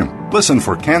satisfaction. Listen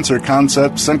for Cancer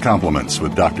Concepts and Compliments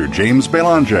with Dr. James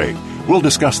Belanger. We'll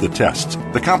discuss the tests,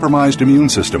 the compromised immune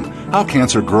system, how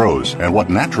cancer grows, and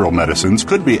what natural medicines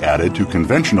could be added to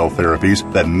conventional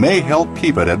therapies that may help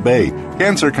keep it at bay.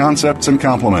 Cancer Concepts and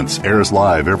Compliments airs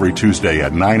live every Tuesday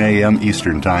at 9 a.m.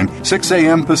 Eastern Time, 6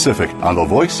 a.m. Pacific on the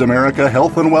Voice America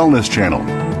Health and Wellness Channel.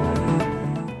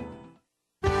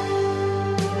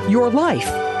 your life,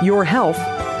 your health,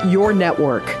 your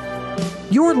network.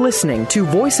 You're listening to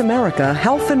Voice America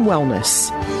Health and Wellness.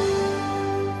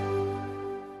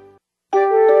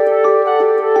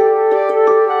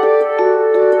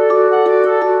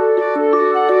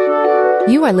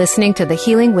 You are listening to The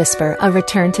Healing Whisper, A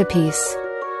Return to Peace.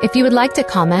 If you would like to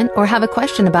comment or have a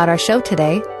question about our show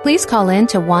today, please call in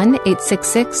to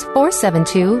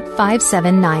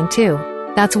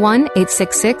 1-866-472-5792. That's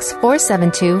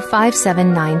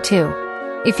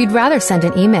 1-866-472-5792. If you'd rather send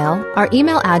an email, our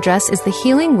email address is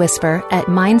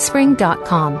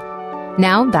thehealingwhisper@mindspring.com.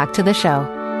 Now back to the show.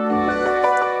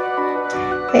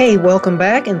 Hey, welcome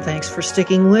back, and thanks for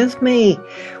sticking with me.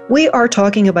 We are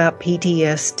talking about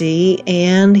PTSD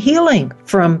and healing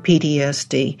from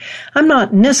PTSD. I'm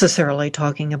not necessarily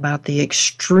talking about the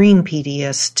extreme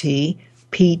PTSD,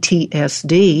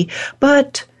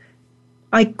 but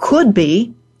I could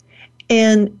be,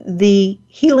 and the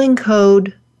healing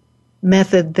code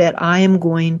method that I am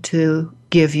going to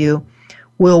give you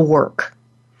will work.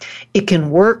 It can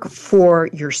work for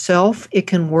yourself. It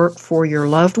can work for your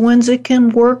loved ones. It can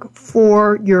work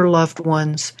for your loved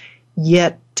ones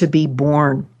yet to be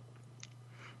born.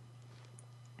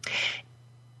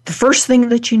 The first thing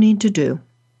that you need to do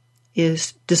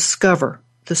is discover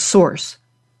the source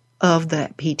of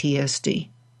that PTSD.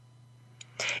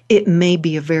 It may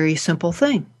be a very simple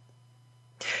thing.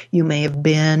 You may have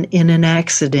been in an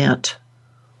accident,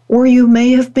 or you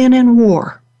may have been in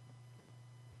war,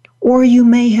 or you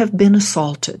may have been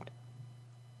assaulted.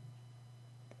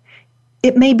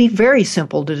 It may be very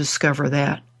simple to discover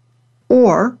that,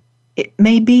 or it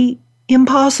may be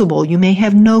impossible. You may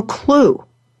have no clue.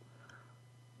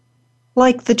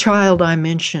 Like the child I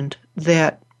mentioned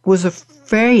that was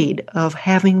afraid of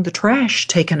having the trash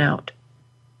taken out.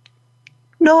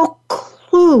 No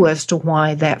clue as to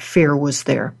why that fear was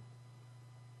there.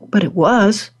 But it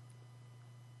was.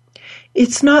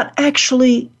 It's not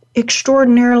actually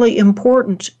extraordinarily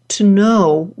important to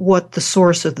know what the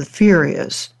source of the fear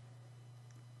is.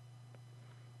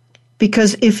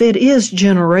 Because if it is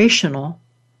generational,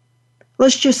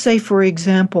 let's just say, for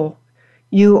example,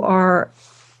 you are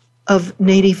of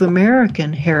Native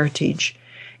American heritage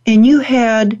and you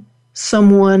had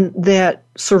someone that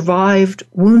survived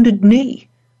Wounded Knee.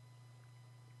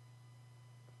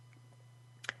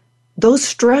 Those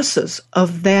stresses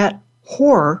of that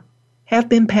horror have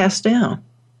been passed down.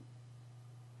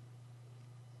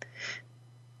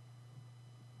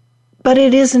 But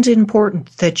it isn't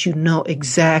important that you know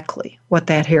exactly what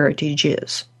that heritage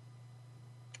is.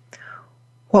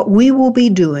 What we will be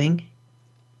doing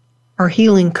are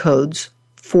healing codes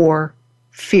for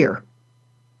fear.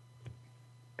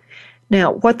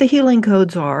 Now, what the healing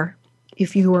codes are,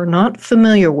 if you are not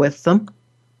familiar with them,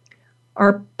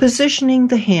 are positioning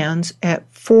the hands at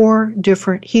 4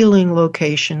 different healing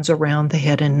locations around the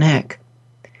head and neck.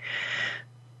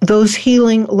 Those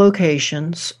healing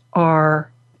locations are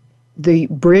the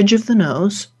bridge of the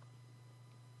nose,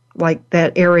 like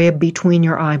that area between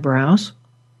your eyebrows,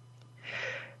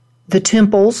 the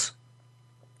temples,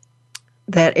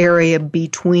 that area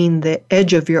between the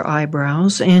edge of your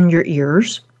eyebrows and your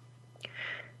ears,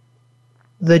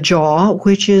 the jaw,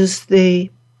 which is the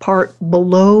part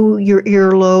below your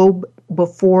earlobe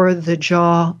before the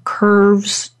jaw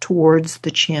curves towards the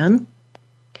chin,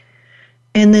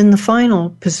 and then the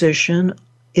final position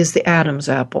is the Adam's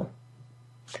apple.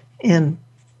 And,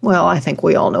 well, I think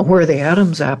we all know where the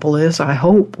Adam's apple is. I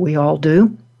hope we all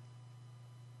do.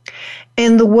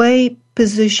 And the way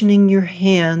positioning your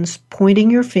hands, pointing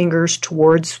your fingers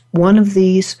towards one of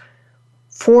these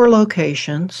 4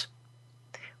 locations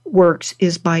works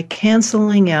is by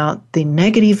canceling out the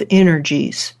negative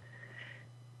energies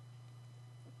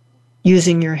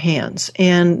using your hands.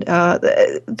 And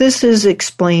this is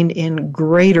explained in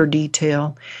greater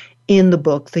detail in the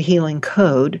book, The Healing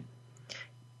Code,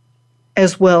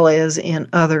 as well as in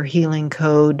other healing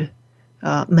code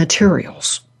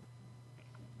materials.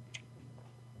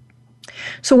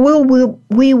 So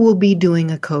we will be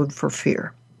doing a code for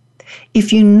fear.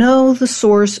 If you know the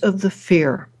source of the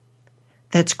fear,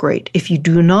 that's great. If you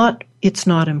do not, it's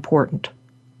not important.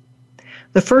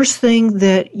 The first thing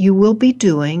that you will be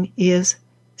doing is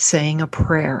saying a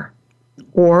prayer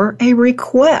or a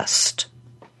request.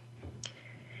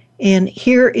 And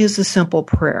here is a simple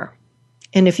prayer.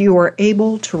 And if you are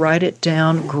able to write it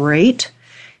down, great.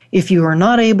 If you are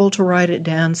not able to write it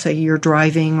down, say you're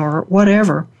driving or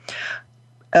whatever,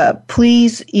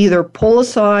 please either pull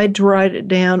aside to write it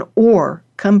down or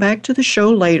come back to the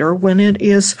show later when it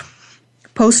is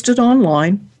posted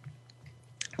online.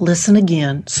 Listen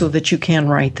again so that you can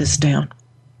write this down.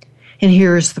 And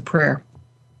here is the prayer.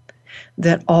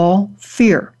 that all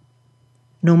fear,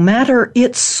 no matter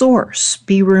its source,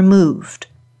 be removed,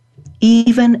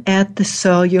 even at the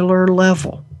cellular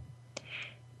level,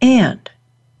 and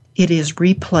it is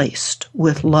replaced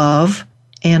with love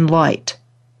and light.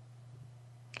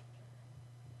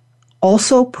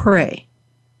 Also pray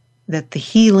that the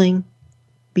healing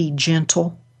be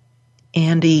gentle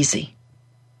and easy.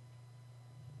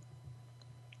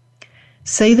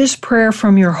 Say this prayer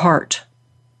from your heart.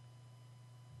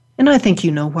 And I think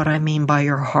you know what I mean by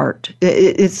your heart.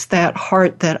 It's that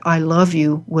heart that I love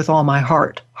you with all my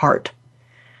heart,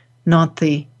 not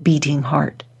the beating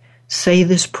heart. Say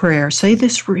this prayer, say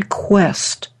this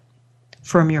request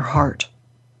from your heart.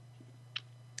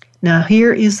 Now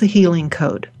here is the healing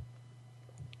code.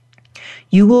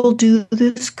 You will do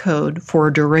this code for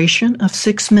a duration of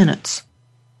 6 minutes.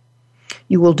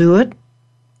 You will do it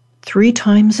 3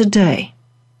 times a day.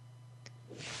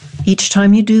 Each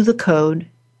time you do the code,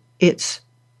 it's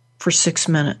for 6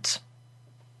 minutes.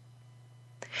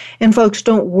 And folks,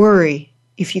 don't worry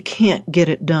if you can't get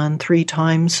it done 3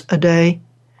 times a day.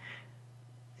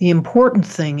 The important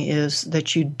thing is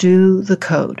that you do the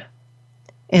code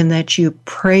and that you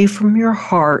pray from your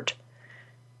heart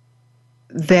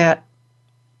that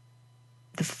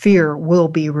the fear will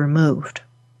be removed.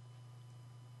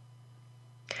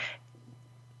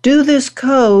 Do this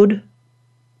code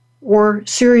or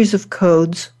series of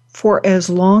codes for as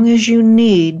long as you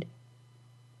need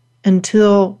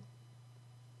until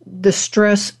the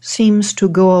stress seems to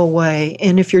go away.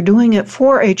 And if you're doing it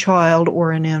for a child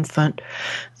or an infant,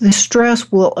 the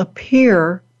stress will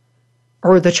appear,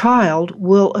 or the child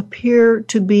will appear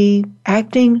to be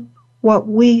acting what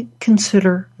we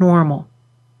consider normal.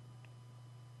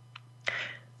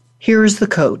 Here is the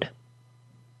code.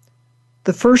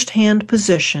 The first hand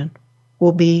position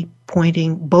will be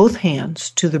pointing both hands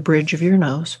to the bridge of your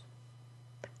nose.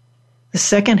 The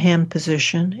second hand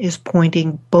position is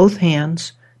pointing both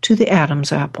hands to the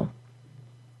Adam's apple.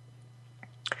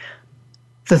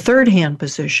 The third hand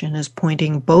position is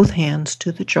pointing both hands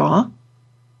to the jaw.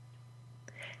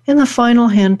 And the final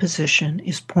hand position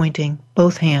is pointing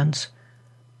both hands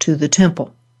to the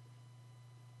temple.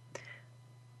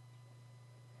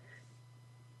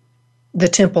 The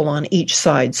temple on each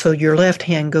side. So your left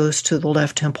hand goes to the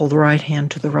left temple, the right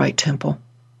hand to the right temple.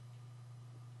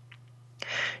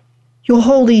 You'll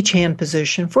hold each hand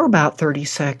position for about 30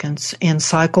 seconds and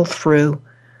cycle through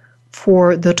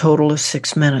for the total of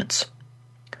 6 minutes.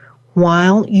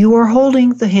 While you are holding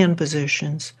the hand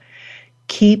positions,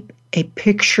 keep a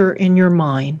picture in your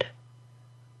mind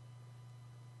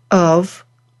of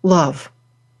love.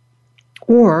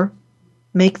 Or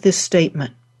make this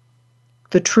statement: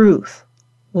 the truth,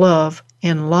 love,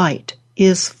 and light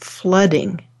is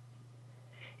flooding.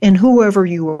 And whoever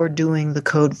you are doing the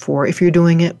code for, if you're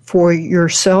doing it for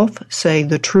yourself, say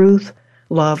the truth,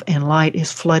 love, and light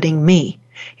is flooding me.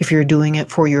 If you're doing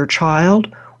it for your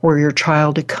child or your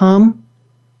child to come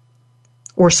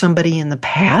or somebody in the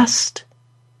past,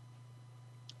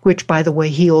 which, by the way,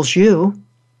 heals you,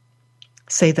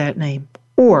 say that name.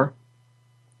 Or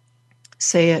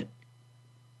say it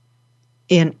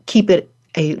and keep it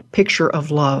a picture of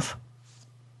love.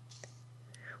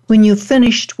 When you've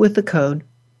finished with the code,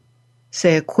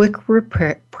 say a quick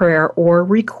prayer or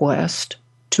request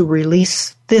to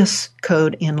release this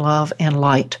code in love and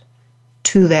light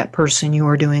to that person you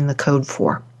are doing the code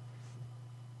for.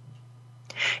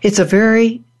 It's a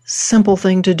very simple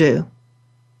thing to do.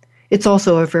 It's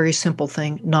also a very simple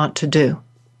thing not to do.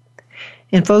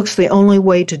 And folks, the only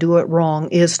way to do it wrong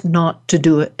is not to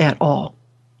do it at all.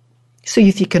 So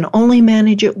if you can only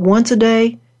manage it once a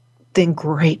day, then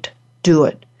great, do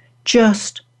it.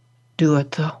 Just do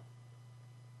it though.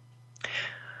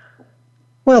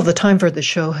 Well, the time for the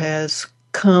show has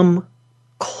come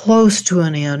close to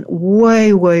an end,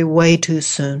 way, way, way too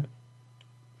soon.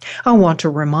 I want to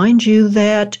remind you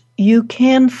that you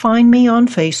can find me on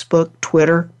Facebook,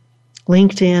 Twitter,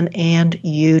 LinkedIn, and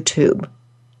YouTube.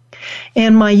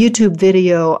 And my YouTube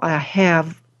video I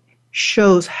have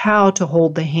shows how to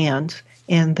hold the hands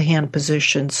and the hand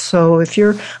positions. So if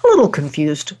you're a little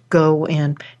confused, go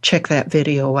and check that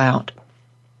video out.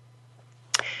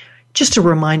 Just a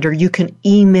reminder, you can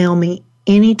email me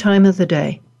any time of the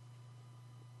day.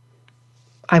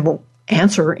 I won't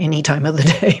answer any time of the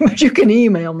day, but you can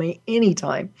email me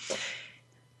anytime.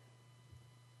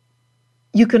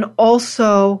 You can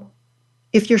also,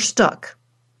 if you're stuck,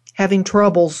 having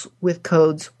troubles with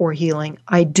codes or healing,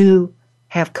 I do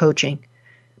have coaching,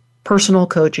 personal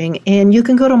coaching, and you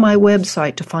can go to my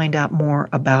website to find out more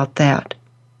about that.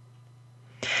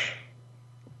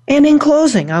 And in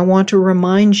closing, I want to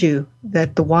remind you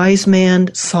that the wise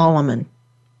man Solomon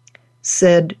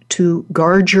said to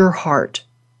guard your heart.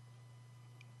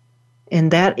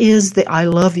 And that is the I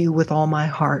love you with all my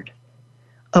heart.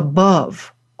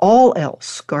 Above all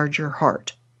else, guard your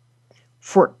heart.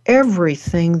 For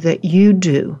everything that you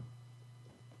do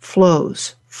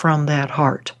flows from that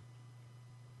heart.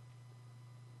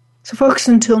 So folks,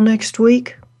 until next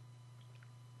week,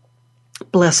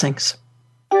 blessings.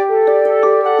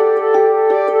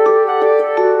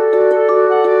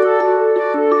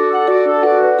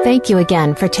 Thank you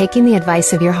again for taking the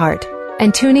advice of your heart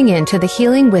and tuning in to the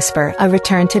Healing Whisper, A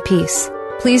Return to Peace.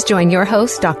 Please join your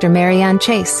host, Dr. Marianne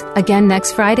Chase, again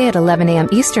next Friday at 11 a.m.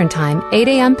 Eastern Time, 8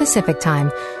 a.m. Pacific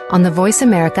Time, on the Voice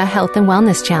America Health and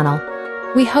Wellness Channel.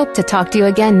 We hope to talk to you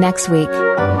again next week.